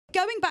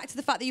Going back to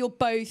the fact that you're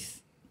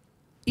both,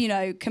 you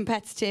know,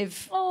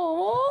 competitive.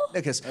 Oh,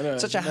 Look at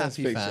us, such a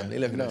happy family.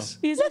 Look at us.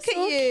 Look at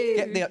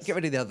you. Get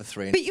rid of the other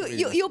three. But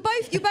you're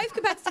both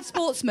competitive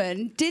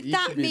sportsmen. Did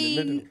that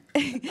mean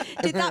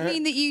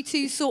that you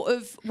two sort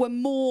of were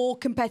more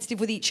competitive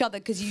with each other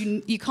because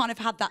you kind of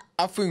had that?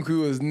 I think we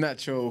was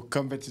natural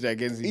competitor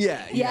against each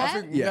other. Yeah.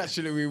 I think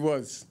naturally we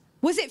was.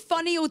 Was it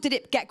funny or did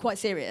it get quite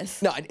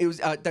serious? No, it was.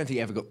 I don't think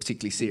it ever got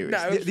particularly serious.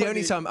 No, the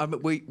only time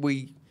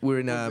we were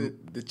in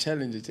the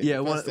challenger.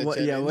 Yeah, when he was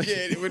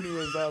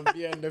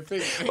behind the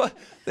thing. I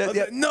was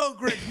like, no,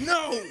 Greg,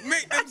 no,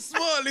 make them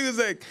small. He was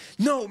like,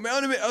 no,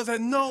 man. I was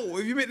like, no,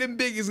 if you make them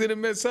big, it's gonna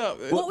mess up.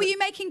 What were you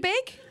making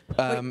big?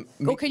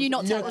 Or can you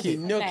not tell us?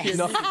 Gnocchi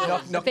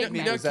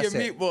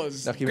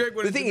meatballs. Greg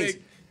wanted to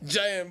make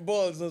giant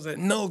balls. I was like,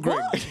 no, Greg.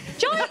 What?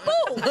 Giant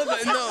balls? I was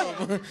like,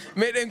 no,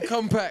 make them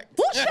compact.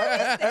 What show is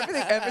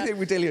this? everything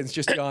with Dillian's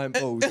just giant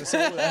balls. That's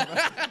all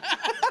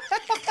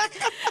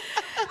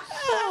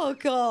Oh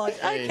God.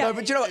 Okay. No,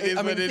 but do you know what? It is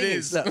I mean, what it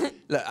is.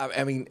 Look,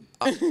 I mean,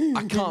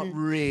 I can't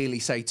really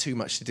say too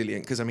much to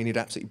Dillian because I mean he'd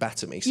absolutely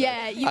batter me. So,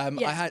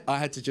 I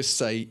had to just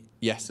say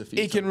yes a few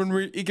times.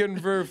 He can run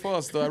very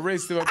fast though. I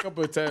raced him a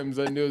couple of times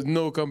and there was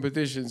no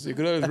competition, so he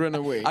could always run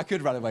away. I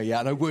could run away, yeah,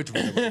 and I would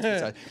run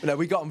away. But no,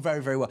 we got on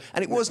very, very well,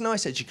 and it was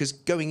nice actually because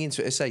going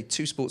into it, as I say,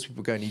 two sports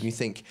people going, and you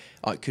think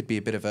it could be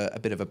a bit of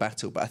a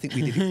battle, but I think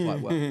we did it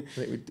quite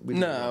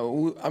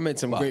well. I met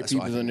some great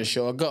people on the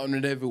show. I got on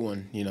with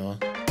everyone, you know.